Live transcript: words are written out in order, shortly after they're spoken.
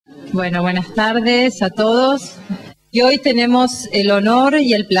Bueno, buenas tardes a todos. Y hoy tenemos el honor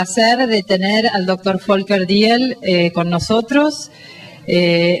y el placer de tener al doctor Volker Diehl con nosotros.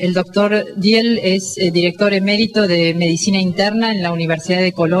 El doctor Diehl es director emérito de Medicina Interna en la Universidad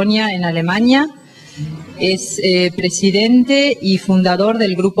de Colonia, en Alemania. Es presidente y fundador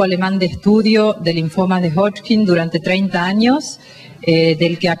del Grupo Alemán de Estudio de Linfomas de Hodgkin durante 30 años,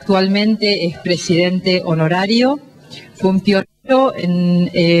 del que actualmente es presidente honorario. Fue un pionero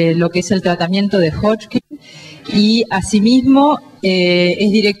en lo que es el tratamiento de Hodgkin y asimismo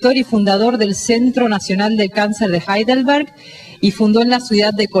es director y fundador del Centro Nacional del Cáncer de Heidelberg y fundó en la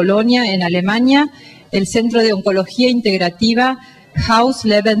ciudad de Colonia, en Alemania, el Centro de Oncología Integrativa Haus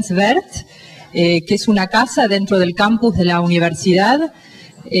Lebenswert, que es una casa dentro del campus de la Universidad,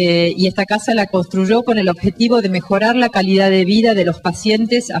 y esta casa la construyó con el objetivo de mejorar la calidad de vida de los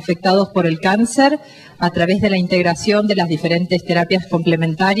pacientes afectados por el cáncer a través de la integración de las diferentes terapias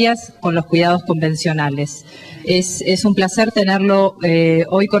complementarias con los cuidados convencionales. Es un placer tenerlo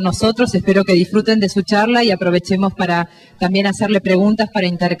hoy con nosotros. Espero que disfruten de su charla y aprovechemos para también hacerle preguntas para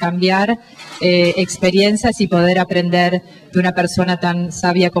intercambiar experiencias y poder aprender de una persona tan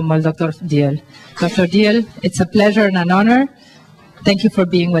sabia como el Dr. Diehl. Dr. Diehl, it's a pleasure and an honor. Thank you for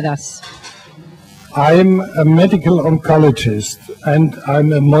being with us. I'm a medical oncologist and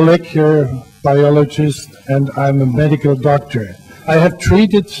I'm a molecular biologist and I'm a medical doctor. I have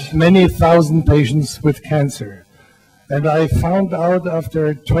treated many thousand patients with cancer, and I found out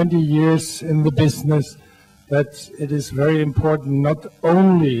after 20 years in the business that it is very important not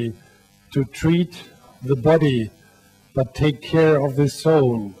only to treat the body but take care of the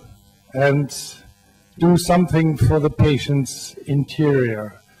soul and do something for the patient's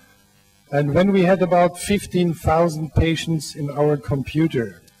interior. And when we had about 15,000 patients in our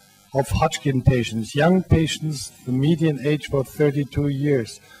computer of Hodgkin patients, young patients, the median age was 32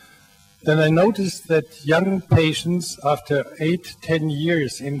 years, then I noticed that young patients after 8-10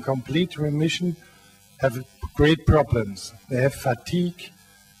 years in complete remission have great problems. They have fatigue,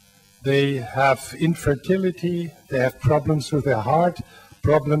 they have infertility, they have problems with their heart,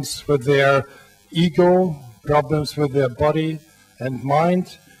 problems with their ego, problems with their body and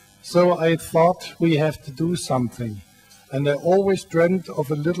mind. So I thought we have to do something. And I always dreamt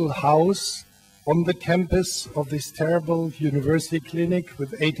of a little house on the campus of this terrible university clinic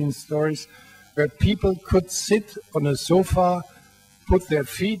with 18 stories where people could sit on a sofa, put their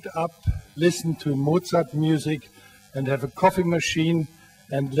feet up, listen to Mozart music and have a coffee machine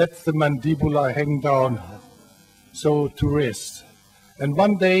and let the mandibula hang down, so to rest. And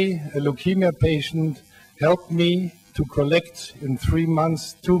one day, a leukemia patient helped me to collect in 3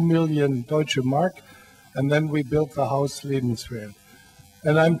 months 2 million Deutsche Mark, and then we built the house Lebenswert.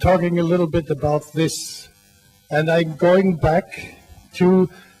 And I'm talking a little bit about this. And I'm going back to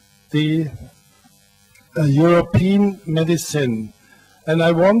the European medicine. And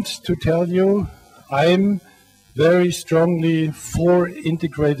I want to tell you, I'm very strongly for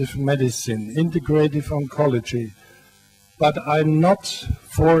integrative medicine, integrative oncology. But I'm not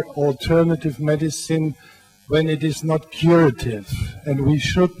for alternative medicine when it is not curative. And we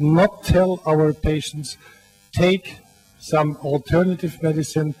should not tell our patients, take some alternative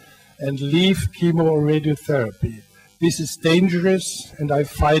medicine and leave chemo or radiotherapy. This is dangerous and I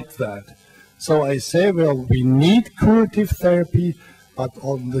fight that. So I say, well, we need curative therapy, but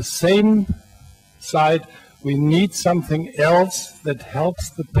on the same side, we need something else that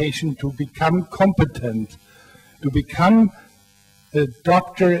helps the patient to become competent, to become a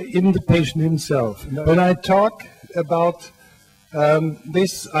doctor in the patient himself. When I talk about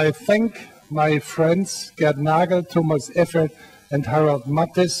this, I thank my friends Gerd Nagel, Thomas Effert, and Harald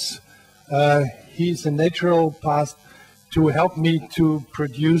Mattes. He's a natural path to help me to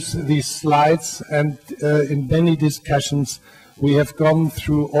produce these slides, and in many discussions we have gone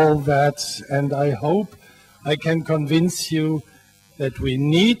through all that, and I hope I can convince you that we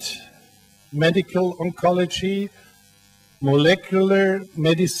need medical oncology, molecular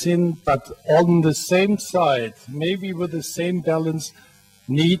medicine, but on the same side, maybe with the same balance,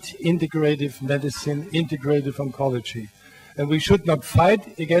 need integrative medicine, integrative oncology. And we should not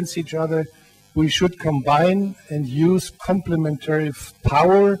fight against each other. We should combine and use complementary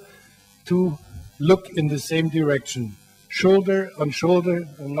power to look in the same direction, shoulder on shoulder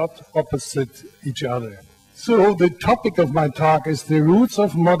and not opposite each other. So the topic of my talk is the roots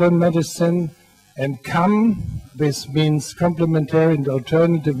of modern medicine and this means complementary and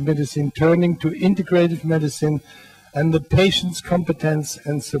alternative medicine, turning to integrative medicine and the patient's competence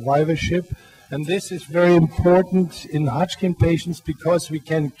and survivorship. And this is very important in Hodgkin patients because we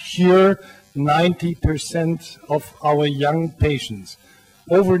can cure 90% of our young patients.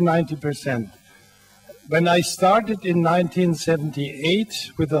 over 90%. When I started in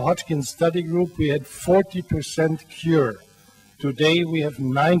 1978 with the Hodgkin study group, we had 40% cure. Today we have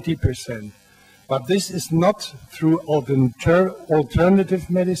 90%. But this is not through alternative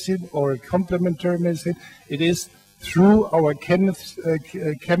medicine or complementary medicine. It is through our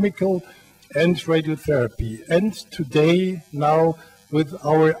chemical and radiotherapy. And today, now, with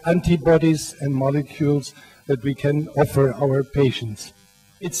our antibodies and molecules that we can offer our patients.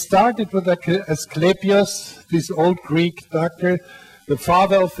 It started with Asclepius, this old Greek doctor, the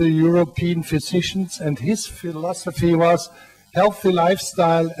father of the European physicians, and his philosophy was healthy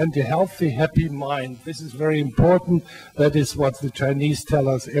lifestyle and a healthy, happy mind. This is very important. That is what the Chinese tell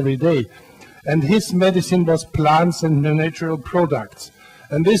us every day. And his medicine was plants and natural products.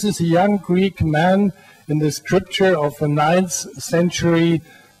 And this is a young Greek man in the scripture of the 9th century,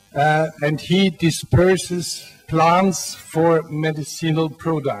 and he disperses plants for medicinal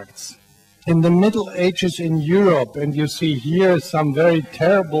products. In the Middle Ages in Europe, and you see here some very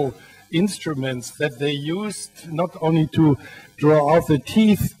terrible instruments that they used not only to draw out the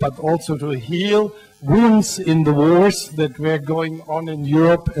teeth, but also to heal wounds in the wars that were going on in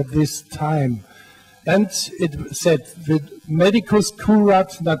Europe at this time. And it said, the medicus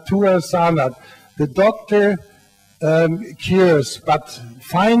curat natura sanat, the doctor cures, but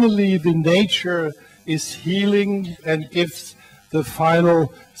finally the nature is healing and gives the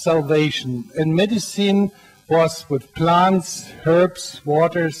final salvation. And medicine was with plants, herbs,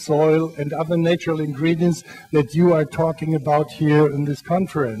 water, soil, and other natural ingredients that you are talking about here in this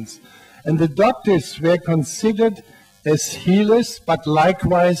conference. And the doctors were considered as healers, but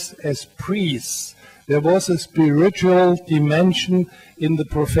likewise as priests. There was a spiritual dimension in the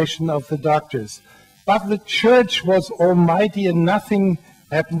profession of the doctors. But the church was almighty and nothing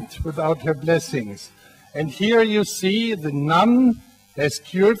happened without her blessings. And here you see the nun has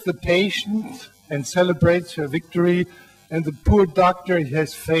cured the patient and celebrates her victory, and the poor doctor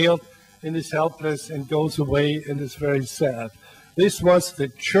has failed and is helpless and goes away and is very sad. This was the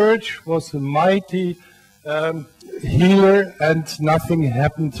church, was a mighty healer, and nothing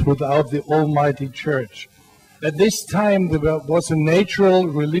happened without the almighty church. At this time there was a natural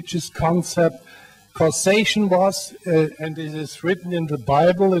religious concept. Causation was, and it is written in the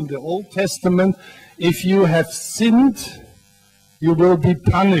Bible, in the Old Testament, if you have sinned, you will be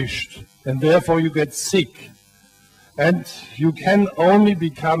punished, and therefore you get sick. And you can only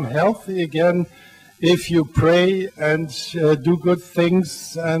become healthy again if you pray and do good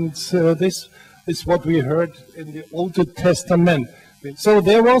things, and this is what we heard in the Old Testament. So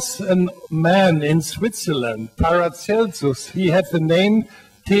there was a man in Switzerland, Paracelsus. He had the name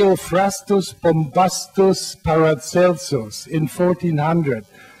Theophrastus Bombastus Paracelsus in 1400.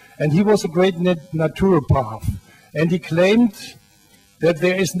 And he was a great naturopath. And he claimed that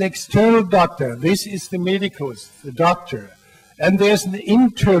there is an external doctor. This is the medicus, the doctor. And there's an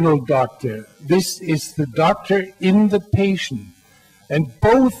internal doctor. This is the doctor in the patient. And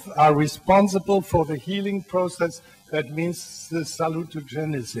both are responsible for the healing process. That means the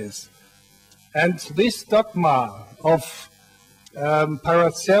salutogenesis. And this dogma of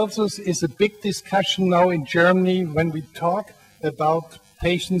Paracelsus is a big discussion now in Germany when we talk about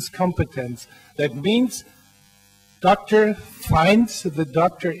patient's competence. That means doctor finds the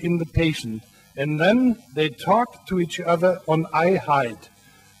doctor in the patient, and then they talk to each other on eye height.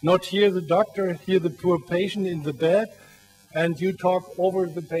 Not here the doctor, here the poor patient in the bed, and you talk over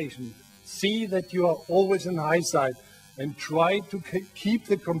the patient. See that you are always in eyesight, and try to keep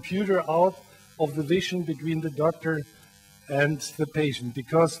the computer out of the vision between the doctor and the patient,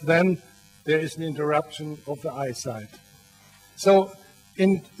 because then there is an interruption of the eyesight. So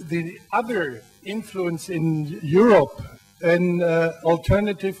in the other influence in Europe, an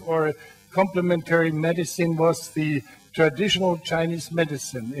alternative or complementary medicine was the traditional Chinese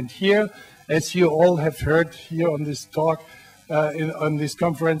medicine. And here, as you all have heard here on this talk, on this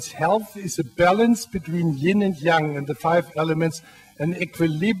conference, health is a balance between yin and yang and the 5 elements, an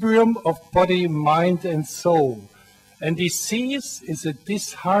equilibrium of body, mind, and soul. And disease is a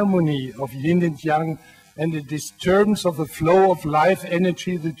disharmony of yin and yang, and a disturbance of the flow of life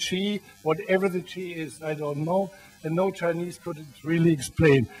energy, the qi, whatever the qi is, I don't know, and no Chinese could really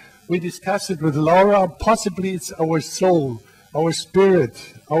explain. We discussed it with Laura. Possibly it's our soul, our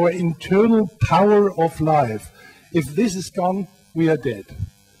spirit, our internal power of life. If this is gone, we are dead.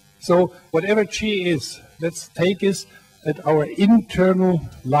 So whatever qi is, let's take it at our internal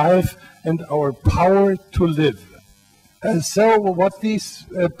life and our power to live. And so what these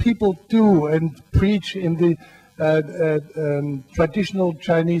people do and preach in the traditional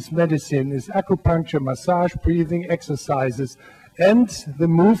Chinese medicine is acupuncture, massage, breathing exercises, and the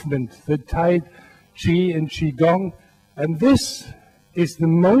movement, the Tai Chi and Qigong. And this is the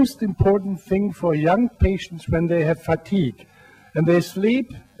most important thing for young patients when they have fatigue. And they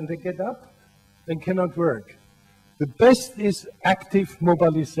sleep and they get up and cannot work. The best is active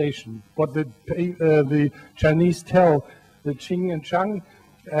mobilization, what the Chinese tell, the Qing and Chang,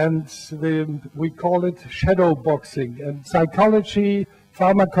 and we call it shadow boxing. And psychology,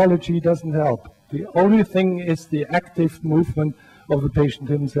 pharmacology doesn't help. The only thing is the active movement of the patient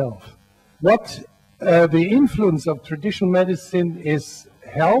himself. What the influence of traditional medicine is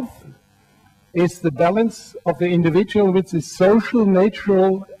health, is the balance of the individual with the social,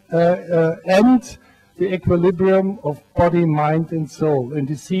 natural, and the equilibrium of body, mind, and soul. And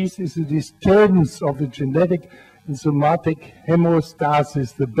disease is a disturbance of the genetic and somatic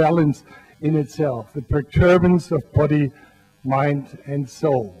homeostasis, the balance in itself, the perturbance of body, mind, and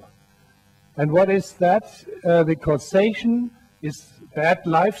soul. And what is that? The causation is bad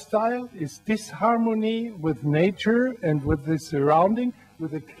lifestyle, is disharmony with nature and with the surrounding,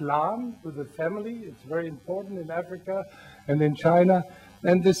 with the clan, with the family. It's very important in Africa and in China.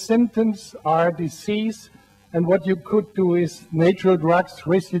 And the symptoms are disease, and what you could do is natural drugs,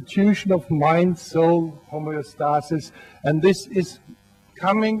 restitution of mind, soul, homeostasis, and this is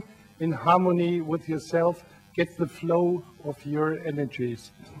coming in harmony with yourself, get the flow of your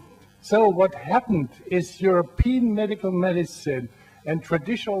energies. So what happened is European medical medicine and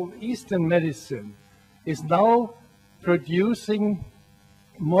traditional Eastern medicine is now producing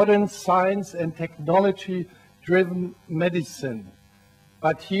modern science and technology-driven medicine.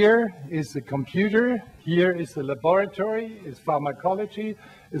 But here is the computer, here is the laboratory, is pharmacology,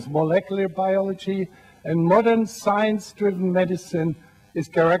 is molecular biology, and modern science-driven medicine is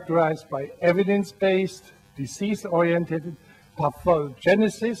characterized by evidence-based, disease-oriented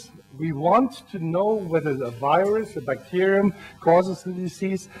pathogenesis. We want to know whether the virus, the bacterium, causes the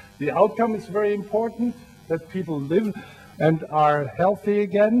disease. The outcome is very important, that people live and are healthy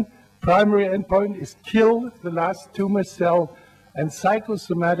again. Primary endpoint is kill the last tumor cell, and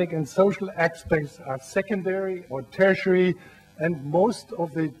psychosomatic and social aspects are secondary or tertiary, and most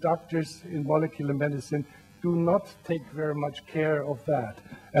of the doctors in molecular medicine do not take very much care of that.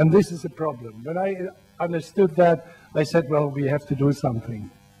 And this is a problem. When I understood that, I said, well, we have to do something.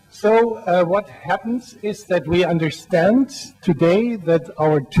 So what happens is that we understand today that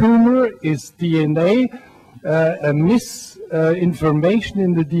our tumor is DNA, a misinformation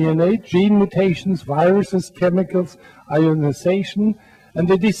in the DNA, gene mutations, viruses, chemicals, ionization, and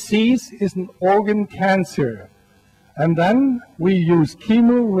the disease is an organ cancer. And then we use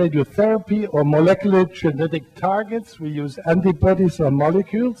chemo, radiotherapy, or molecular genetic targets. We use antibodies or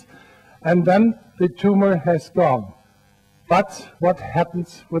molecules, and then the tumor has gone. But what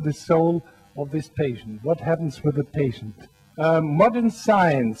happens with the soul of this patient? What happens with the patient? Modern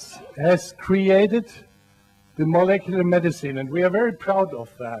science has created the molecular medicine, and we are very proud of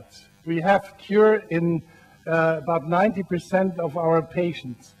that. We have cure in about 90% of our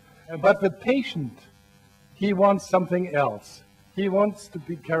patients. But the patient, he wants something else. He wants to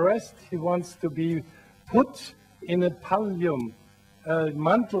be caressed, he wants to be put in a pallium, a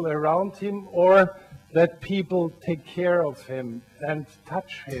mantle around him, or that people take care of him and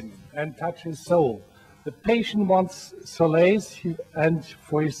touch his soul. The patient wants solace and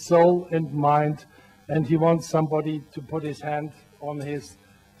for his soul and mind, and he wants somebody to put his hand on his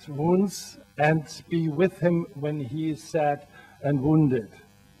wounds and be with him when he is sad and wounded.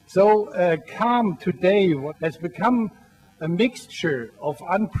 So calm today has become a mixture of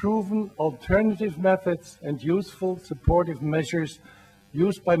unproven alternative methods and useful supportive measures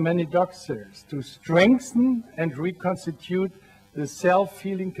used by many doctors to strengthen and reconstitute the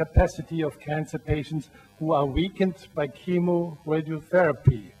self-healing capacity of cancer patients who are weakened by chemo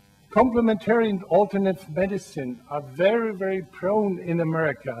radiotherapy. Complementary and alternative medicine are very, very prone in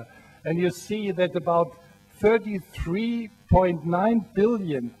America, and you see that about 33.9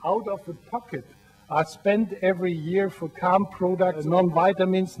 billion out of the pocket are spent every year for calm products,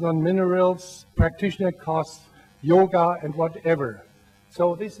 non-vitamins, non-minerals, practitioner costs, yoga, and whatever.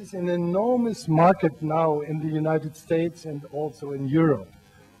 So this is an enormous market now in the United States and also in Europe.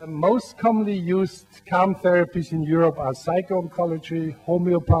 The most commonly used calm therapies in Europe are psycho-oncology,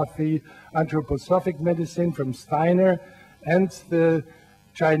 homeopathy, anthroposophic medicine from Steiner, and the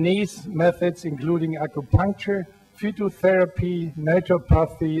Chinese methods including acupuncture, phytotherapy,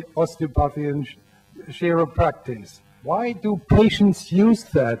 naturopathy, osteopathy, and chiropractic. Why do patients use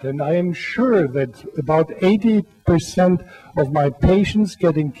that? And I am sure that about 80% of my patients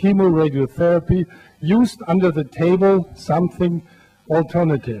getting chemoradiotherapy used under the table something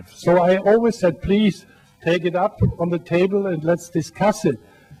alternative. So I always said, please take it up on the table and let's discuss it.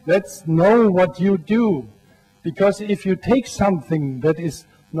 Let's know what you do. Because if you take something that is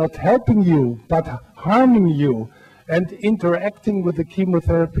not helping you, but harming you, and interacting with the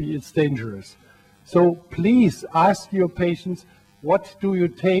chemotherapy, it's dangerous. So please ask your patients, what do you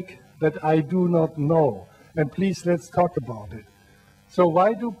take that I do not know? And please, let's talk about it. So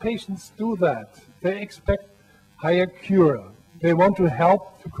why do patients do that? They expect higher cure. They want to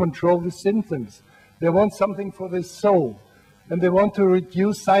help to control the symptoms. They want something for the soul. And they want to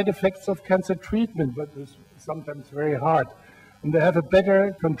reduce side effects of cancer treatment, but it's sometimes very hard. And they have a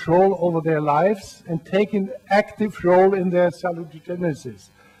better control over their lives and take an active role in their salutogenesis.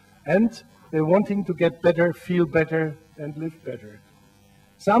 And they're wanting to get better, feel better, and live better.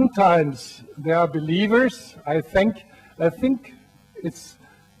 Sometimes there are believers, I think it's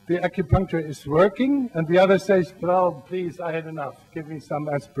the acupuncture is working, and the other says, well, please, I had enough, give me some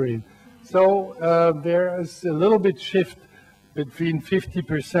aspirin. So there is a little bit shift between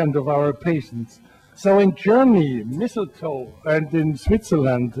 50% of our patients. So in Germany, mistletoe, and in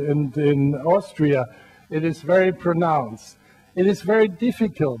Switzerland, and in Austria, it is very pronounced. It is very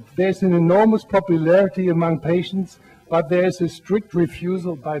difficult. There's an enormous popularity among patients, but there is a strict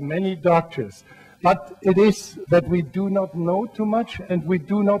refusal by many doctors. But it is that we do not know too much and we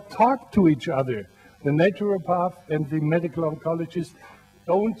do not talk to each other. The naturopath and the medical oncologist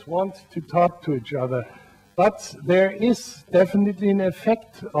don't want to talk to each other. But there is definitely an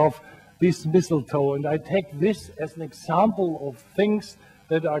effect of this mistletoe, and I take this as an example of things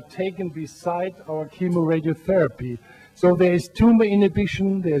that are taken beside our chemoradiotherapy. So there is tumor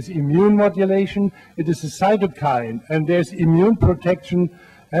inhibition, there's immune modulation, it is a cytokine, and there's immune protection,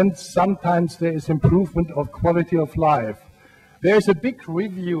 and sometimes there is improvement of quality of life. There's a big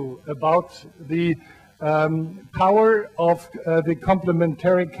review about the power of the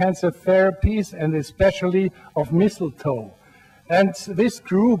complementary cancer therapies, and especially of mistletoe. And this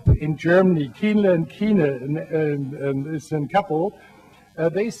group in Germany, Kienle and Kiene, is a couple,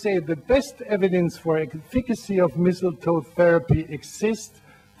 they say the best evidence for efficacy of mistletoe therapy exists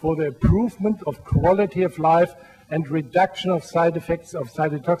for the improvement of quality of life and reduction of side effects of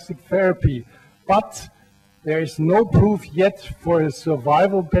cytotoxic therapy. But there is no proof yet for a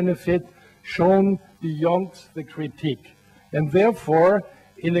survival benefit shown beyond the critique. And therefore,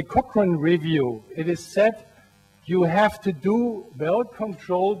 in a Cochrane review, it is said you have to do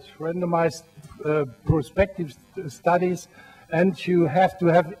well-controlled, randomized prospective studies, and you have to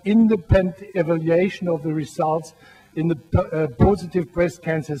have independent evaluation of the results in the positive breast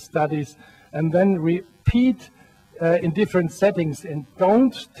cancer studies, and then repeat in different settings, and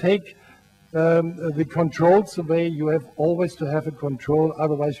don't take the controls away. You have always to have a control,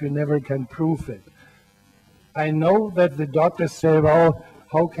 otherwise you never can prove it. I know that the doctors say, well,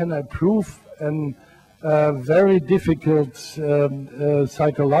 how can I prove a very difficult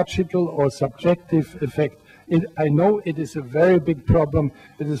psychological or subjective effect? I know it is a very big problem.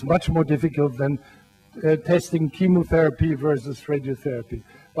 It is much more difficult than testing chemotherapy versus radiotherapy.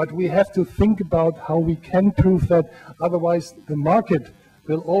 But we have to think about how we can prove that. Otherwise, the market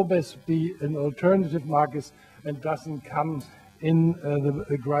will always be an alternative market and doesn't come in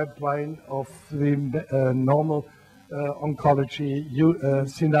the grapevine of the normal oncology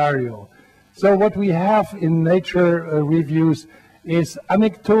scenario. So what we have in Nature reviews is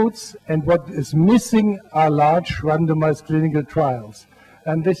anecdotes, and what is missing are large randomized clinical trials.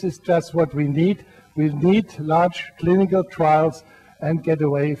 And this is just what we need. We need large clinical trials and get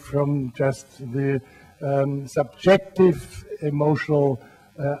away from just the subjective emotional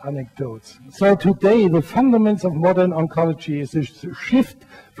anecdotes. So today, the fundamentals of modern oncology is a shift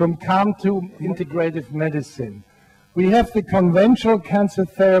from calm to integrative medicine. We have the conventional cancer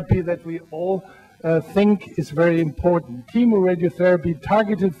therapy that we all think is very important. Chemoradiotherapy,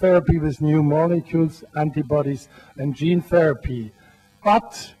 targeted therapy with new molecules, antibodies, and gene therapy.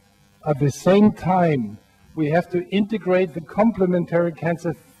 But at the same time, we have to integrate the complementary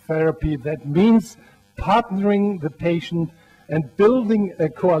cancer therapy. That means partnering the patient and building a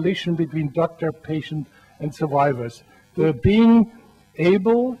coalition between doctor, patient, and survivors. Being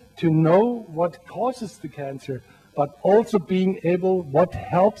able to know what causes the cancer, but also being able what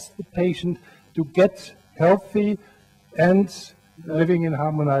helps the patient to get healthy and living in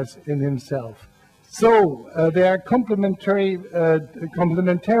harmony in himself. So there are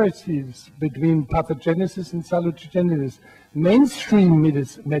complementarities between pathogenesis and salutogenesis. Mainstream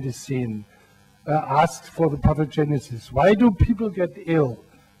medicine asks for the pathogenesis. Why do people get ill?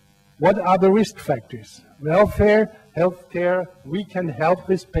 What are the risk factors? Welfare, healthcare, we can help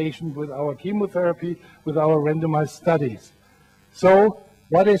this patient with our chemotherapy, with our randomized studies. So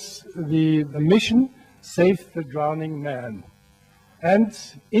what is the mission? save the drowning man. And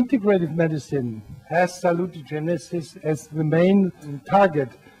integrative medicine has salutogenesis as the main target.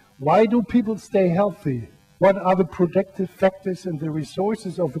 Why do people stay healthy? What are the protective factors and the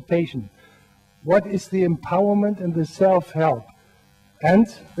resources of the patient? What is the empowerment and the self-help? And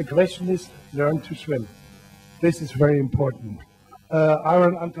the question is, learn to swim. This is very important.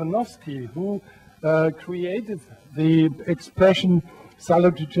 Aaron Antonovsky, who created the expression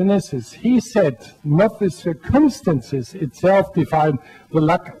salutogenesis, he said, not the circumstances itself define the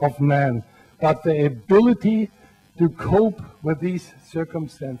luck of man, but the ability to cope with these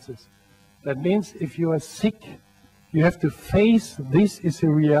circumstances. That means if you are sick, you have to face this is a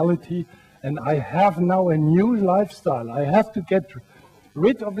reality, and I have now a new lifestyle. I have to get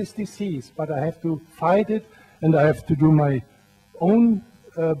rid of this disease, but I have to fight it, and I have to do my own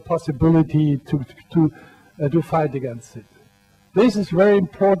possibility to fight against it. This is very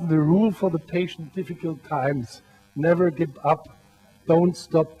important, the rule for the patient in difficult times. Never give up, don't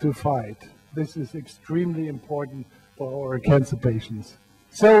stop to fight. This is extremely important for our cancer patients.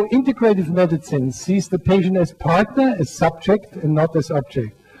 So integrative medicine sees the patient as partner, as subject, and not as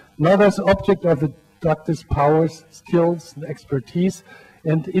object. Not as object of the doctor's powers, skills, and expertise,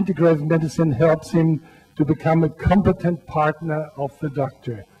 and integrative medicine helps him to become a competent partner of the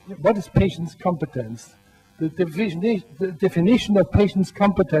doctor. What is patient's competence? The definition of patient's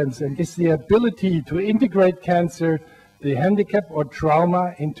competence is the ability to integrate cancer, the handicap or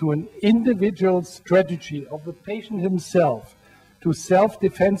trauma into an individual strategy of the patient himself, to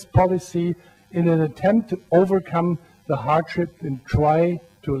self-defense policy in an attempt to overcome the hardship and try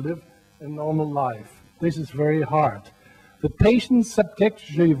to live a normal life. This is very hard. The patient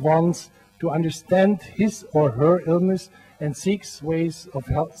subjectively wants to understand his or her illness and seeks ways of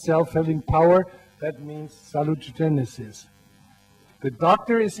self-healing power. That means salutogenesis. The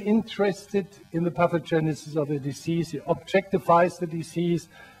doctor is interested in the pathogenesis of the disease. He objectifies the disease,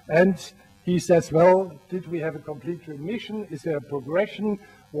 and he says, well, did we have a complete remission? Is there a progression?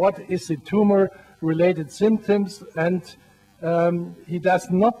 What is the tumor-related symptoms? And he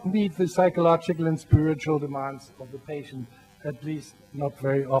does not meet the psychological and spiritual demands of the patient, at least not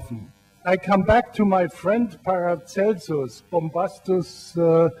very often. I come back to my friend Paracelsus, Bombastus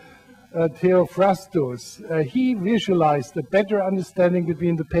Theophrastus. He visualized a better understanding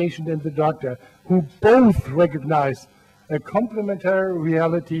between the patient and the doctor, who both recognize a complementary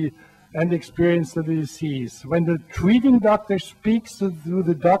reality and experience the disease. When the treating doctor speaks to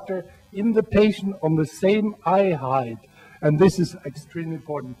the doctor in the patient on the same eye height, and this is extremely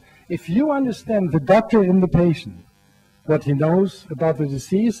important. If you understand the doctor in the patient, what he knows about the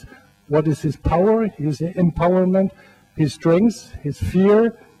disease, what is his power, his empowerment, his strengths, his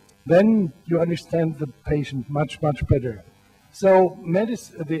fear, then you understand the patient much, much better. So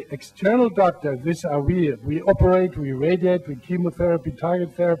the external doctor, this are we operate, we radiate, we chemotherapy,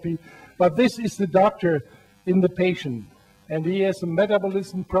 target therapy, but this is the doctor in the patient. And he has a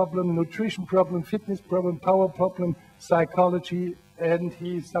metabolism problem, nutrition problem, fitness problem, power problem, psychology, and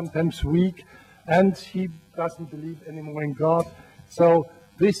he's sometimes weak, and he doesn't believe anymore in God. So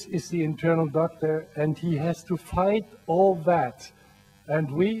this is the internal doctor, and he has to fight all that. And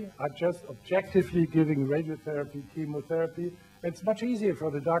we are just objectively giving radiotherapy, chemotherapy. It's much easier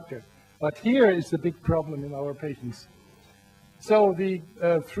for the doctor. But here is the big problem in our patients. So the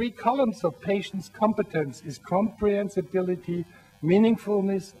 3 columns of patient's competence is comprehensibility,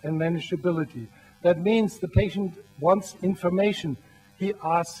 meaningfulness, and manageability. That means the patient wants information. He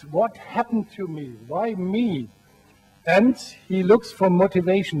asks, what happened to me? Why me? And he looks for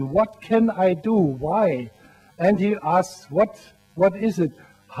motivation. What can I do? Why? And he asks, what is it?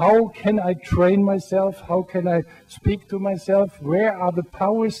 How can I train myself? How can I speak to myself? Where are the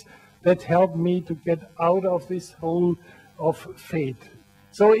powers that help me to get out of this hole of fate?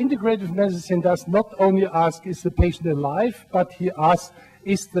 So integrative medicine does not only ask, is the patient alive, but he asks,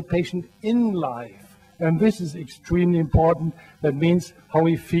 is the patient in life? And this is extremely important. That means how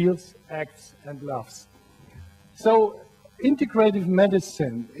he feels, acts, and loves. So integrative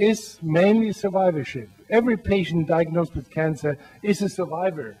medicine is mainly survivorship. Every patient diagnosed with cancer is a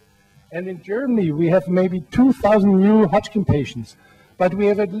survivor. And in Germany, we have maybe 2,000 new Hodgkin patients, but we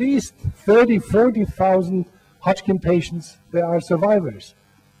have at least 40,000 Hodgkin patients that are survivors.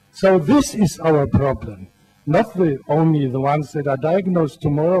 So this is our problem, not only the ones that are diagnosed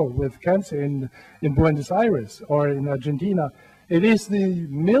tomorrow with cancer in Buenos Aires or in Argentina. It is the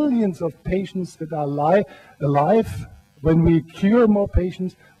millions of patients that are alive. When we cure more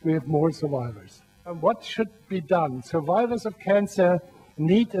patients, we have more survivors. And what should be done? Survivors of cancer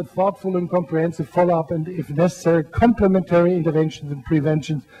need a thoughtful and comprehensive follow-up and, if necessary, complementary interventions and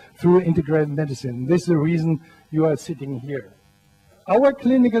preventions through integrated medicine. This is the reason you are sitting here. Our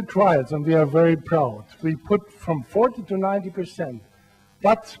clinical trials, and we are very proud, we put from 40 to 90%.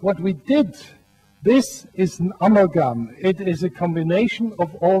 But what we did, this is an amalgam. It is a combination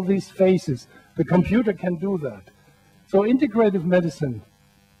of all these phases. The computer can do that. So integrative medicine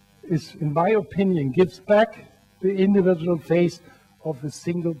is, in my opinion, gives back the individual phase of a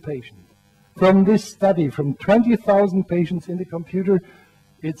single patient. From this study, from 20,000 patients in the computer,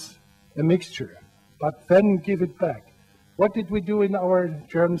 it's a mixture, but then give it back. What did we do in our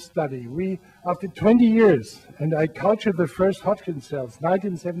German study? We, after 20 years, and I cultured the first Hodgkin cells,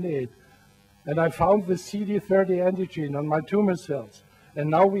 1978, and I found the CD30 antigen on my tumor cells. And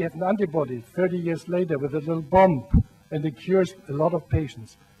now we have an antibody 30 years later with a little bomb, and it cures a lot of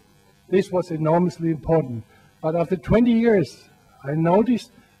patients. This was enormously important. But after 20 years, I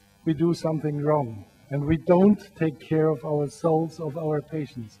noticed we do something wrong, and we don't take care of our souls of our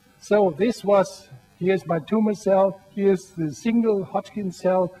patients. So this was, here's my tumor cell, here's the single Hodgkin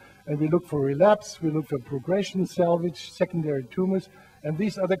cell, and we look for relapse, we look for progression, salvage, secondary tumors, and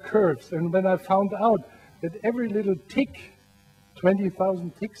these are the curves. And when I found out that every little tick,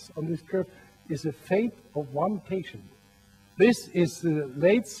 20,000 ticks on this curve, is a fate of one patient. This is the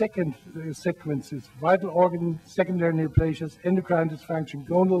late second sequences, vital organ, secondary neoplasias, endocrine dysfunction,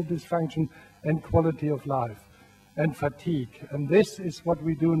 gonadal dysfunction, and quality of life, and fatigue. And this is what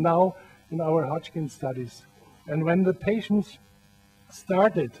we do now in our Hodgkin studies. And when the patients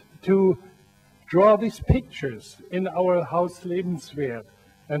started to draw these pictures in our Hauslebenswert,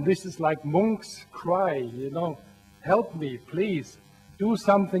 and this is like monks cry, you know, help me, please, do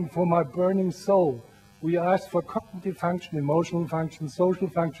something for my burning soul. We asked for cognitive function, emotional function, social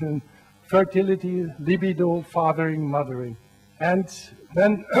function, fertility, libido, fathering, mothering. And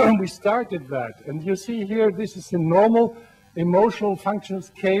then we started that. And you see here, this is the normal emotional function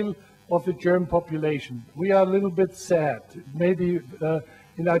scale of the German population. We are a little bit sad. Maybe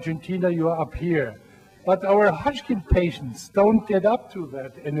in Argentina you are up here. But our Hodgkin patients don't get up to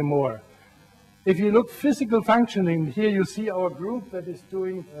that anymore. If you look physical functioning, here you see our group that is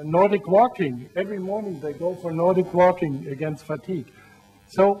doing Nordic walking. Every morning they go for Nordic walking against fatigue.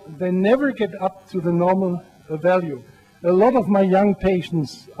 So they never get up to the normal value. A lot of my young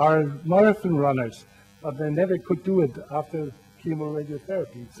patients are marathon runners, but they never could do it after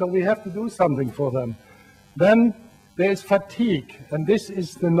chemoradiotherapy. So we have to do something for them. Then there's fatigue, and this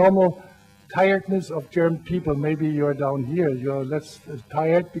is the normal tiredness of German people. Maybe you're down here, you're less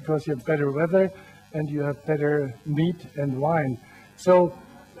tired because you have better weather and you have better meat and wine. So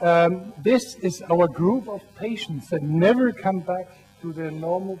this is our group of patients that never come back to their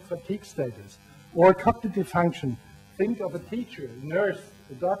normal fatigue status. Or cognitive function. Think of a teacher, a nurse,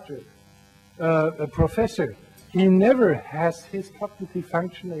 a doctor, a professor. He never has his cognitive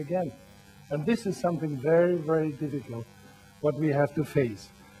function again. And this is something very, very difficult, what we have to face.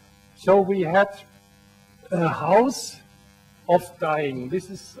 So we had a house of dying. This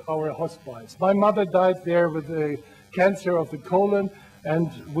is our hospice. My mother died there with a cancer of the colon, and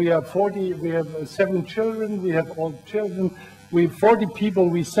we have 7 children, we have all children. We have 40 people,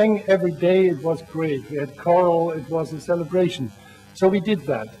 we sang every day, it was great. We had choral, it was a celebration. So we did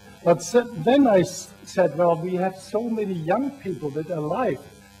that. But then I said, well, we have so many young people that are alive.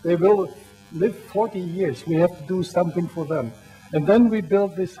 They will live 40 years. We have to do something for them. And then we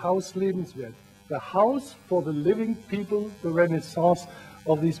built this Hauslebenswert, the house for the living people, the renaissance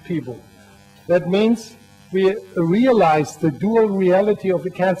of these people. That means we realized the dual reality of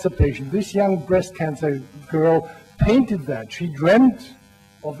the cancer patient. This young breast cancer girl painted that. She dreamt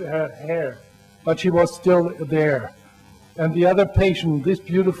of her hair, but she was still there. And the other patient, this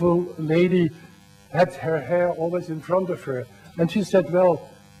beautiful lady, had her hair always in front of her. And she said, well,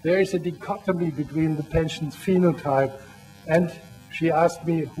 there is a dichotomy between the patient's phenotype. And she asked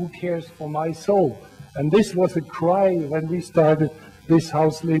me, who cares for my soul? And this was a cry when we started this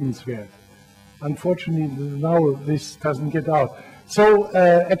Hauslebenswert. Unfortunately, now this doesn't get out. So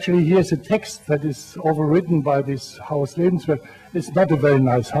actually, here's a text that is overwritten by this Hauslebenswert. It's not a very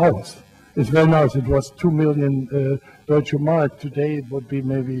nice house. It's very nice. It was 2 million Deutsche Mark. Today it would be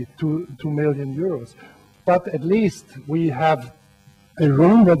maybe 2 million euros. But at least we have a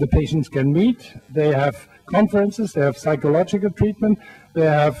room where the patients can meet. They have conferences, they have psychological treatment, they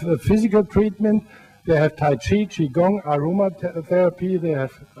have physical treatment, they have Tai Chi, Qigong, aromatherapy, they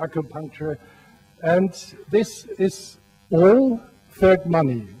have acupuncture. And this is all third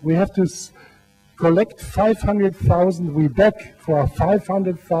money. We have to collect 500,000, we beg for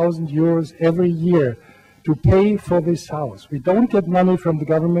 500,000 euros every year to pay for this house. We don't get money from the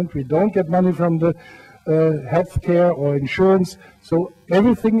government, we don't get money from the healthcare or insurance, so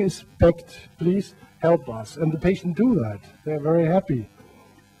everything is backed. Please help us. And the patient do that. They're very happy.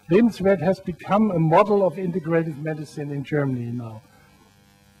 Lebenswert has become a model of integrative medicine in Germany now.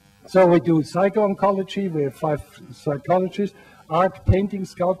 So we do psycho-oncology, we have 5 psychologists, art, painting,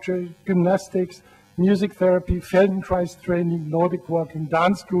 sculpture, gymnastics, music therapy, Feldenkrais training, Nordic walking,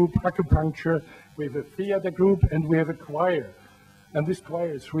 dance group, acupuncture, we have a theater group, and we have a choir. And this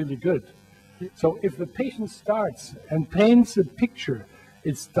choir is really good. So if the patient starts and paints a picture,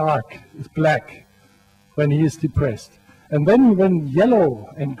 it's dark, it's black when he is depressed. And then when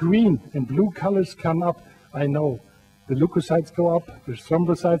yellow and green and blue colors come up, I know the leukocytes go up, the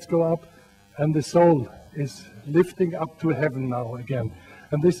thrombocytes go up, and the soul is lifting up to heaven now again.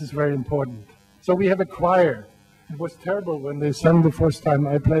 And this is very important. So we have a choir. It was terrible when they sang the first time.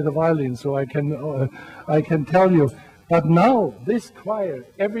 I play the violin, so I can tell you. But now this choir,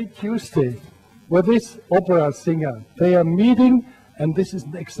 every Tuesday, with this opera singer, they are meeting, and this is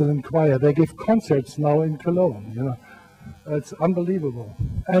an excellent choir. They give concerts now in Cologne, you know. It's unbelievable.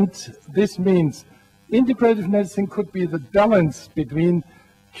 And this means integrative medicine could be the balance between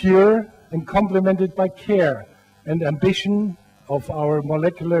cure and complemented by care and ambition of our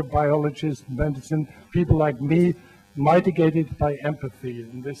molecular biologists, medicine, people like me, mitigated by empathy,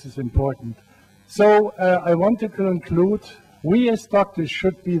 and this is important. So I want to conclude, we as doctors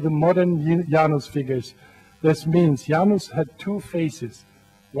should be the modern Janus figures. This means Janus had 2 phases.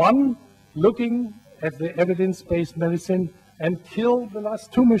 One, looking at the evidence-based medicine and kill the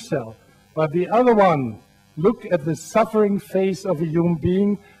last tumor cell. But the other one, look at the suffering face of a human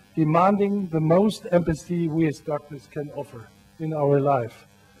being, demanding the most empathy we as doctors can offer in our life.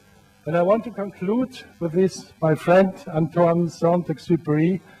 And I want to conclude with this, my friend Antoine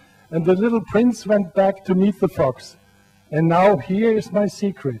Saint-Exupéry, and the little prince went back to meet the fox. And now here is my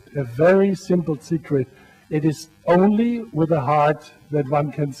secret, a very simple secret. It is only with the heart that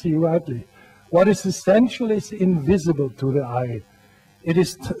one can see rightly. What is essential is invisible to the eye. It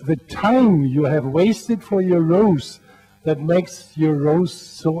is the time you have wasted for your rose that makes your rose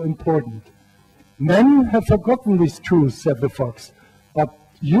so important. Men have forgotten this truth, said the fox, but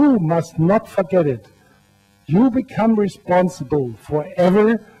you must not forget it. You become responsible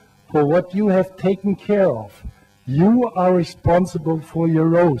forever for what you have taken care of. You are responsible for your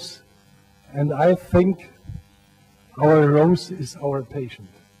rose. And I think our rose is our patient.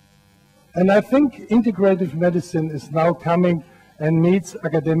 And I think integrative medicine is now coming and meets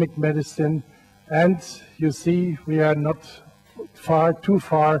academic medicine. And you see, we are not too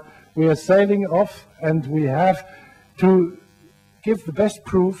far. We are sailing off, and we have to give the best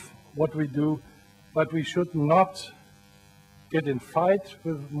proof what we do, but we should not get in fight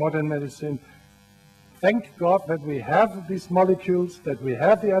with modern medicine. Thank God that we have these molecules, that we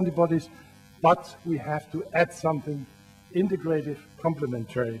have the antibodies, but we have to add something integrative,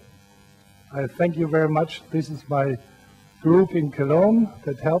 complementary. I thank you very much. This is my group in Cologne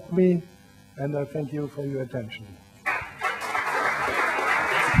that helped me, and I thank you for your attention.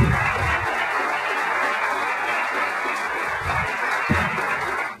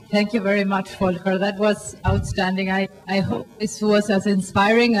 Thank you very much, Volker. That was outstanding. I hope this was as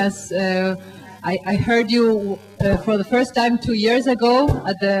inspiring as I heard you for the first time 2 years ago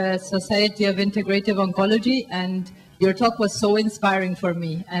at the Society of Integrative Oncology, and your talk was so inspiring for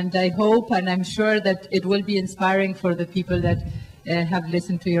me. And I hope, and I'm sure that it will be inspiring for the people that have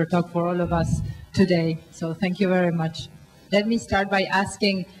listened to your talk, for all of us today. So thank you very much. Let me start by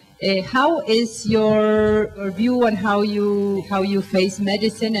asking, how is your view on how you face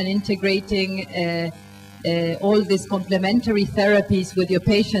medicine and integrating all these complementary therapies with your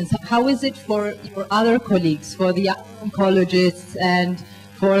patients? How is it for your other colleagues, for the oncologists and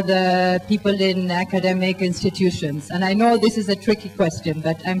for the people in academic institutions? And I know this is a tricky question,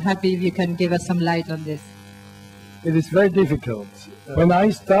 but I'm happy if you can give us some light on this. It is very difficult. When I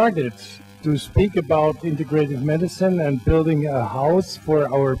started to speak about integrative medicine and building a house for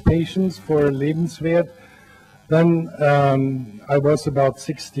our patients, for Lebenswert, then I was about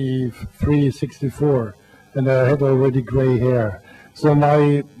 63, 64, and I had already gray hair. So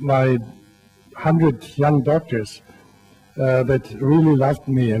my 100 young doctors that really loved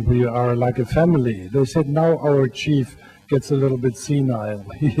me, and we are like a family, they said, now our chief gets a little bit senile.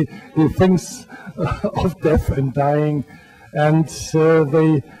 He thinks of death and dying, and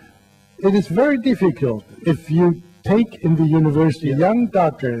it is very difficult if you take in the university a young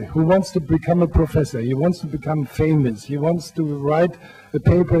doctor who wants to become a professor, he wants to become famous, he wants to write a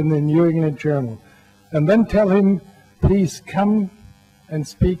paper in the New England Journal, and then tell him, please come and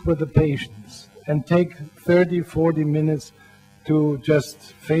speak with the patients. and take 30, 40 minutes to just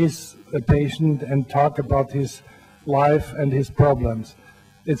face a patient and talk about his life and his problems.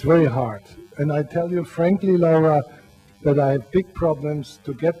 It's very hard. And I tell you frankly, Laura, that I have big problems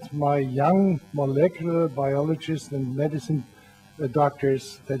to get my young molecular biologists and medicine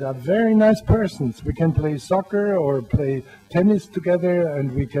doctors that are very nice persons. We can play soccer or play tennis together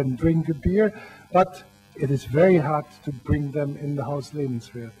and we can drink a beer, but it is very hard to bring them in the Haus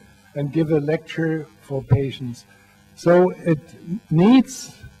Lebenswert and give a lecture for patients. So it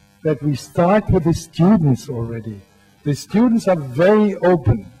needs that we start with the students already. The students are very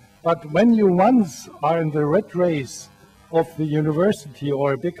open, but when you once are in the rat race of the university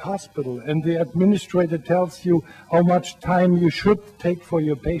or a big hospital and the administrator tells you how much time you should take for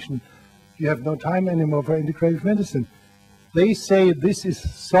your patient, you have no time anymore for integrative medicine. They say this is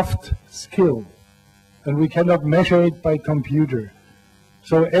soft skill and we cannot measure it by computer.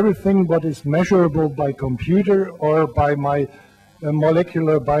 So everything what is measurable by computer or by my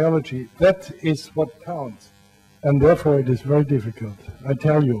molecular biology, that is what counts. And therefore it is very difficult, I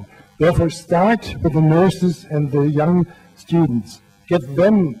tell you. Therefore start with the nurses and the young students. Get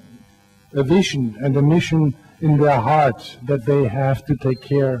them a vision and a mission in their heart that they have to take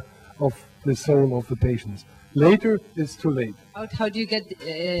care of the soul of the patients. Later, it's too late. How do you get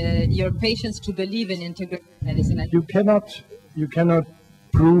your patients to believe in integrative medicine? You cannot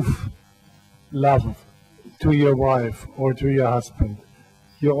prove love to your wife or to your husband.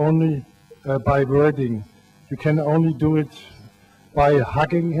 You only by wording. You can only do it by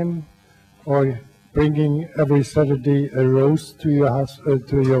hugging him or bringing every Saturday a rose to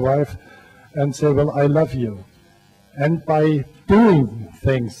your wife and say, well, I love you. And by doing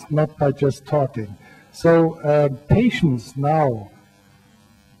things, not by just talking. So patients now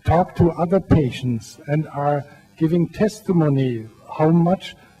talk to other patients and are giving testimony how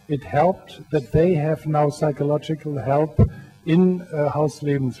much it helped that they have now psychological help in Haus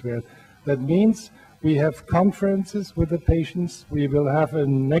Lebenswert. That means we have conferences with the patients. We will have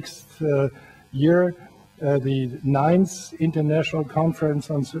in next year the 9th International Conference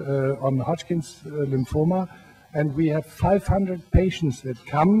on Hodgkin's lymphoma, and we have 500 patients that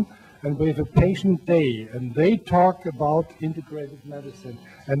come, and we have a patient day, and they talk about integrative medicine.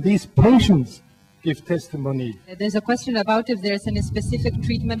 And these patients give testimony. There's a question about if there's any specific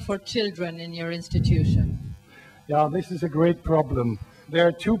treatment for children in your institution. Yeah, this is a great problem. There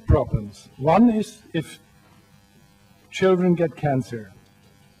are two problems. One is if children get cancer,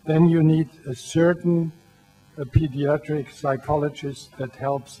 then you need a certain pediatric psychologist that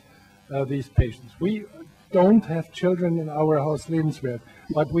helps these patients. We don't have children in our Haus Lebenswert,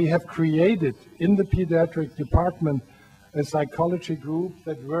 but we have created in the pediatric department a psychology group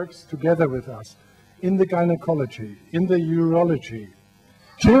that works together with us in the gynecology, in the urology.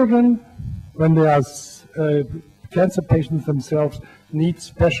 Children, when they are cancer patients themselves, need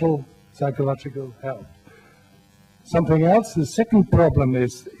special psychological help. Something else, the second problem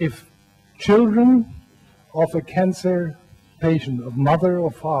is if children of a cancer patient, of mother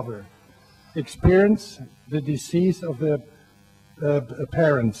or father, experience the disease of their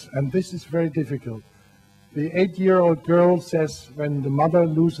parents, and this is very difficult. The 8-year-old girl says when the mother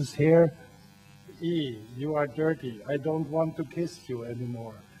loses hair, you are dirty, I don't want to kiss you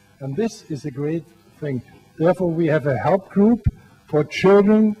anymore. And this is a great thing. Therefore, we have a help group for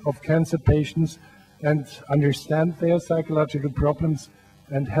children of cancer patients and understand their psychological problems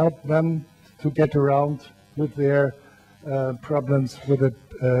and help them to get around with their problems with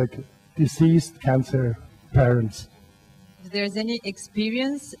the deceased cancer parents. If there's any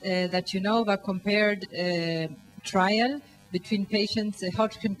experience that you know of a compared trial between patients,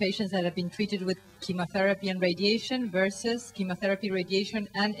 Hodgkin patients that have been treated with chemotherapy and radiation versus chemotherapy, radiation,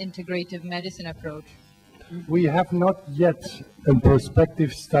 and integrative medicine approach? We have not yet a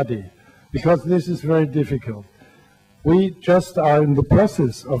prospective study because this is very difficult. We just are in the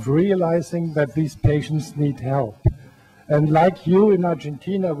process of realizing that these patients need help. And like you in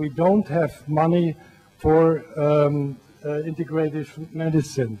Argentina, we don't have money for integrative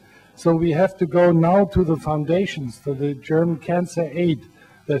medicine. So we have to go now to the foundations, to the German Cancer Aid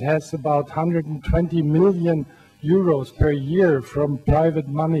that has about 120 million euros per year from private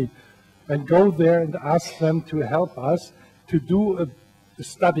money, and go there and ask them to help us to do a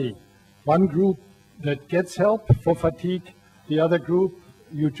study. One group that gets help for fatigue, the other group,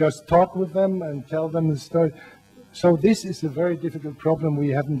 you just talk with them and tell them the story. So this is a very difficult problem. We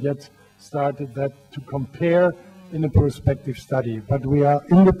haven't yet started that to compare in a prospective study, but we are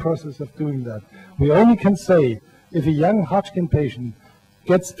in the process of doing that. We only can say if a young Hodgkin patient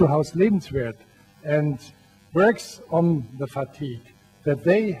gets to Haus Lebenswert and works on the fatigue, that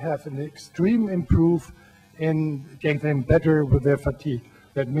they have an extreme improve in getting better with their fatigue.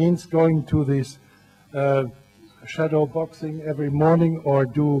 That means going to this shadow boxing every morning, or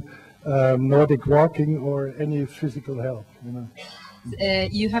do Nordic walking, or any physical help. You know.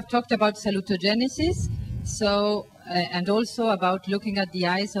 You have talked about salutogenesis, so and also about looking at the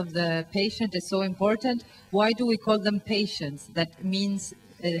eyes of the patient is so important. Why do we call them patients? That means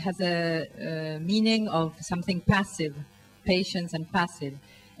it has a meaning of something passive, patience and passive.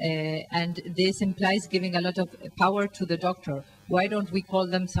 And this implies giving a lot of power to the doctor. Why don't we call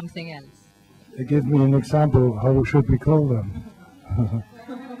them something else? Give me an example. How should we call them?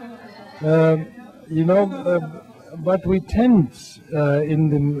 You know, what we tend,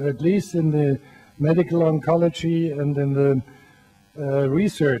 at least in the medical oncology and in the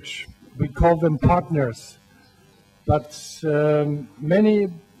research, we call them partners. But many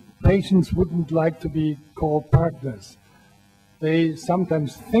patients wouldn't like to be called partners. They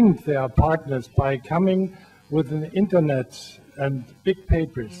sometimes think they are partners by coming with an internet and big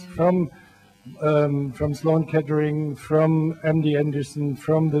papers from Sloan Kettering, from MD Anderson,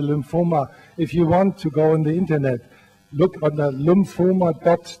 from the lymphoma. If you want to go on the internet, look on the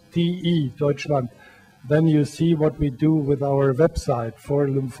lymphoma.de, Deutschland. Then you see what we do with our website for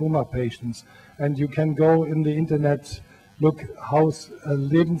lymphoma patients. And you can go in the internet, look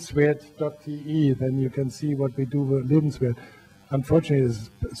lebenswert.de, then you can see what we do with Lebenswert. Unfortunately,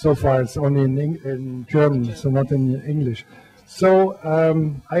 so far it's only in German, so not in English. So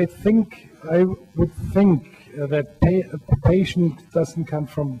I would think that a patient doesn't come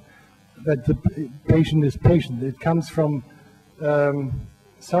from, that the patient is patient. It comes from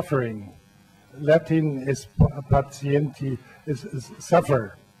suffering. Latin is paciente, is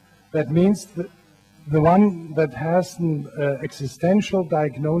suffer. That means that the one that has an existential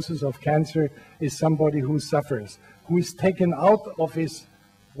diagnosis of cancer is somebody who suffers, who is taken out of his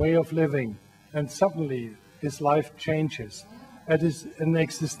way of living, and suddenly his life changes. It is an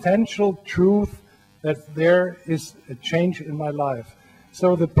existential truth that there is a change in my life.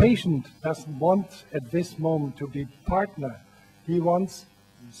 So the patient doesn't want at this moment to be partner. He wants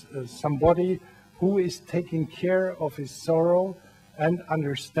somebody who is taking care of his sorrow and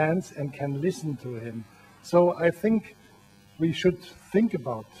understands and can listen to him. So I think we should think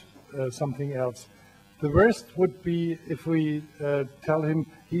about something else. The worst would be if we tell him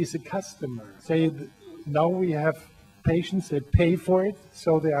he's a customer. Say, now we have patients that pay for it,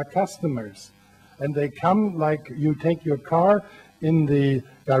 so they are customers. And they come like you take your car in the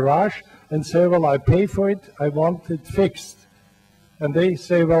garage and say, well, I pay for it, I want it fixed. And they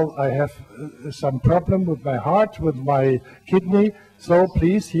say, well, I have some problem with my heart, with my kidney, so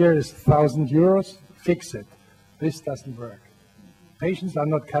please, here is 1,000 euros, fix it. This doesn't work. Patients are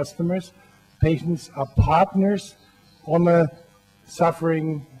not customers. Patients are partners on a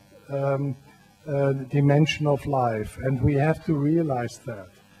suffering dimension of life, and we have to realize that.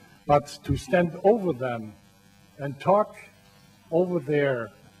 But to stand over them and talk over there,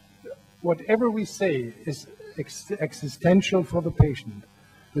 whatever we say is existential for the patient.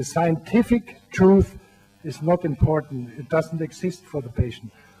 The scientific truth is not important. It doesn't exist for the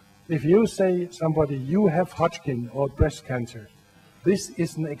patient. If you say somebody, you have Hodgkin or breast cancer, this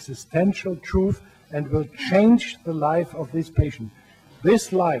is an existential truth and will change the life of this patient.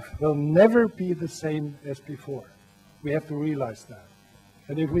 This life will never be the same as before. We have to realize that.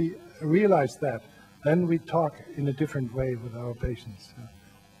 And if we realize that, then we talk in a different way with our patients.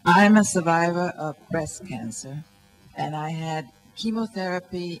 I'm a survivor of breast cancer, and I had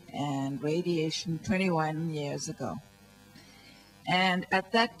chemotherapy and radiation 21 years ago. And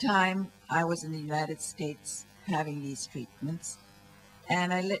at that time, I was in the United States having these treatments.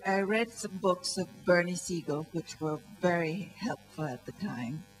 And I read some books of Bernie Siegel, which were very helpful at the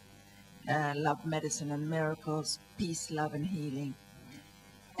time. Love, Medicine, and Miracles, Peace, Love, and Healing.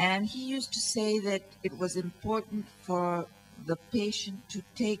 And he used to say that it was important for the patient to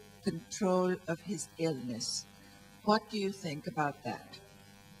take control of his illness. What do you think about that?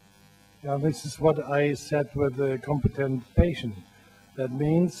 Yeah, this is what I said with the competent patient. That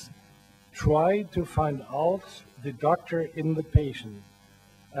means try to find out the doctor in the patient.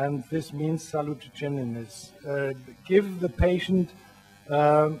 And this means salutogenesis. Give the patient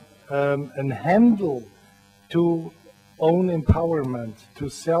a handle to own empowerment, to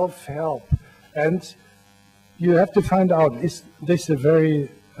self-help. And you have to find out, is this a very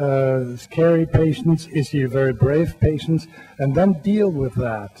scary patient? Is he a very brave patient? And then deal with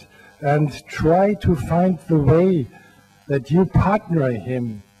that. And try to find the way that you partner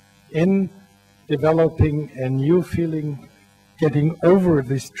him in developing a new feeling, getting over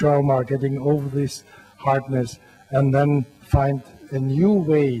this trauma, getting over this hardness, and then find a new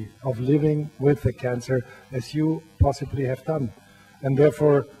way of living with the cancer as you possibly have done. And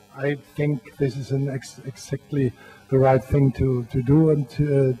therefore, I think this is exactly the right thing to do and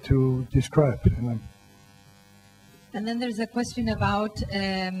to describe. You know. And then there's a question about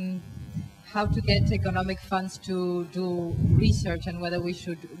how to get economic funds to do research and whether we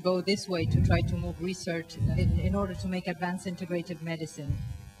should go this way to try to move research in order to make advanced integrative medicine.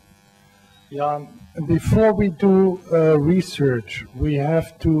 Yeah, before we do research, we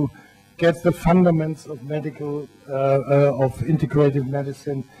have to get the fundamentals of of integrative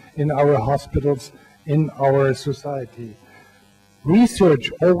medicine in our hospitals, in our society.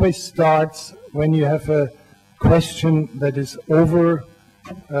 Research always starts when you have a question that is over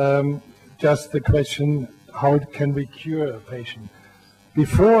just the question, how can we cure a patient?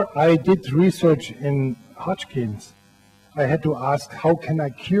 Before I did research in Hodgkin's, I had to ask, how can I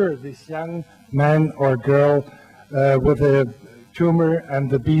cure this young man or girl with a tumor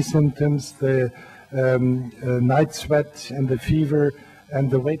and the B symptoms, the night sweat and the fever and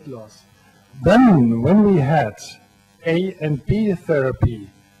the weight loss? Then, when we had A and B therapy,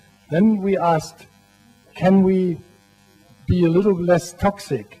 then we asked, can we be a little less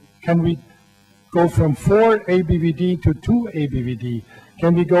toxic? Can we go from 4 ABVD to 2 ABVD?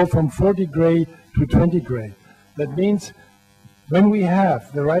 Can we go from 40 gray to 20 gray? That means when we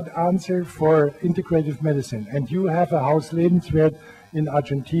have the right answer for integrative medicine, and you have a Hauslebenswert in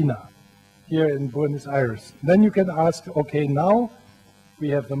Argentina, here in Buenos Aires, then you can ask, okay, now we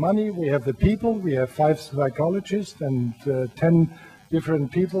have the money, we have the people, we have 5 psychologists and 10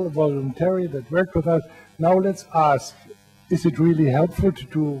 different people voluntary that work with us. Now let's ask, is it really helpful to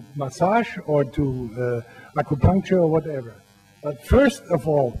do massage or to acupuncture or whatever? But first of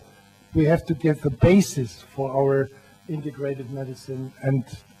all, we have to get the basis for our integrative medicine and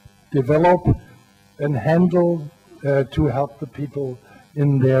develop and handle to help the people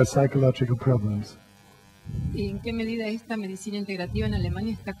in their psychological problems. ¿En qué medida esta medicina integrativa en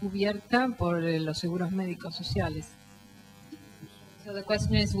Alemania está cubierta por los seguros médicos sociales? So the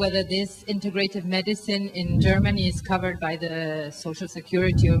question is whether this integrative medicine in Germany is covered by the social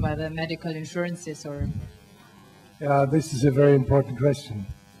security or by the medical insurances, or? This is a very important question.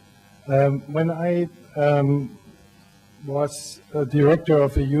 When I was a director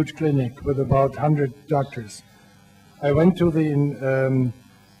of a huge clinic with about 100 doctors, I went to the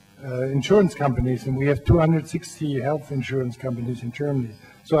insurance companies, and we have 260 health insurance companies in Germany.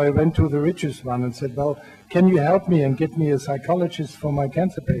 So I went to the richest one and said, well, can you help me and get me a psychologist for my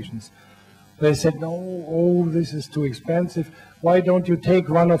cancer patients? They said, no, oh, this is too expensive. Why don't you take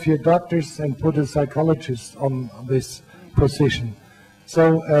one of your doctors and put a psychologist on this position?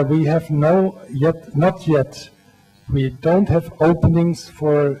 So we have not yet, we don't have openings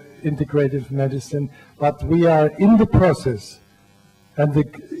for integrative medicine, but we are in the process. And the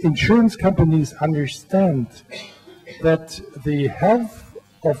insurance companies understand that the health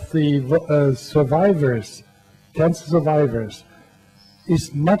of the survivors, cancer survivors,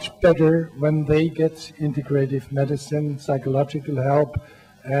 is much better when they get integrative medicine, psychological help,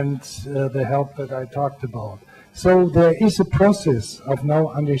 and the help that I talked about. So there is a process of now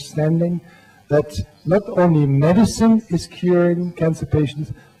understanding that not only medicine is curing cancer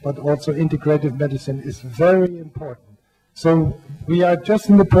patients, but also integrative medicine is very important. So we are just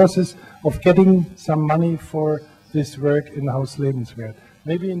in the process of getting some money for this work in Hauslebenswert.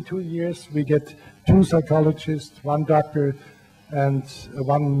 Maybe in 2 years we get 2 psychologists, 1 doctor, and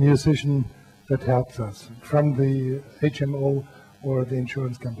 1 musician that helps us from the HMO or the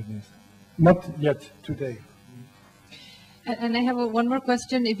insurance companies. Not yet today. And I have one more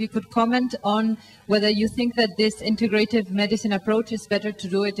question. If you could comment on whether you think that this integrative medicine approach is better to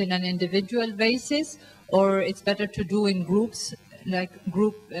do it in an individual basis, or it's better to do in groups, like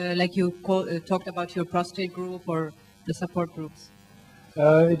you talked about your prostate group or the support groups?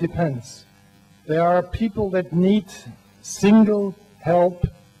 It depends. There are people that need single help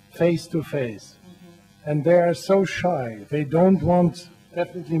face-to-face. And they are so shy. They don't want,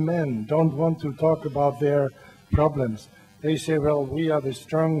 definitely men, don't want to talk about their problems. They say, well, we are the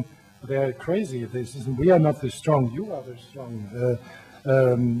strong. They're crazy. We are not the strong. You are the strong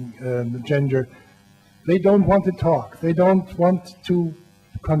gender. They don't want to talk. They don't want to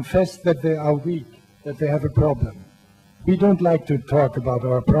confess that they are weak, that they have a problem. We don't like to talk about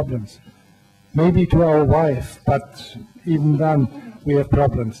our problems. Maybe to our wife, but even then we have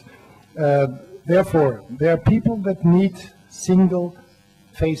problems. Therefore, there are people that need single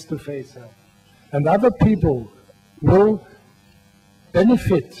face-to-face help. And other people will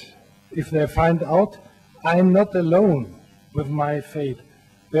benefit if they find out I'm not alone with my fate.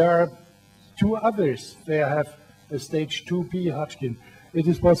 There are 2 others. They have a stage 2B Hodgkin.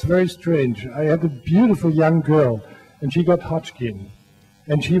 Was very strange. I had a beautiful young girl, and she got Hodgkin.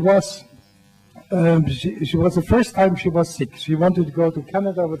 And she was the first time she was sick. She wanted to go to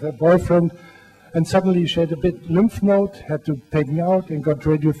Canada with her boyfriend, and suddenly she had a bit lymph node, had to take me out and got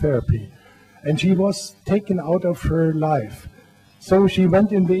radiotherapy. And she was taken out of her life. So she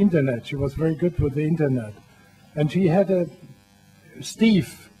went in the internet. She was very good with the internet. And she had a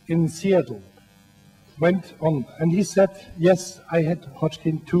Steve in Seattle went on, and he said, yes, I had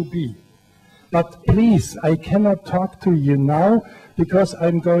Hodgkin 2B. But please, I cannot talk to you now because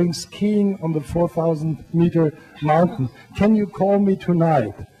I'm going skiing on the 4,000-meter mountain. Can you call me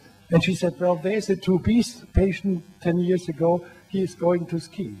tonight? And she said, well, there's a 2B patient 10 years ago. He is going to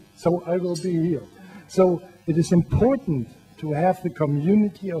ski, so I will be here. So it is important to have the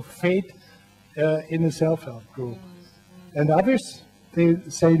community of faith in a self-help group. And others, they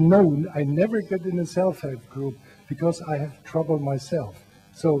say, no, I never get in a self-help group because I have trouble myself.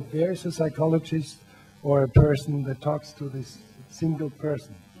 So there's a psychologist or a person that talks to this single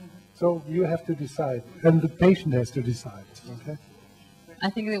person. So you have to decide, and the patient has to decide. Okay? I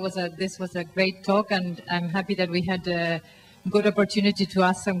think this was a great talk, and I'm happy that we had a good opportunity to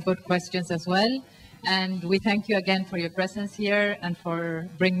ask some good questions as well. And we thank you again for your presence here and for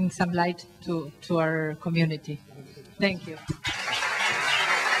bringing some light to our community. Thank you.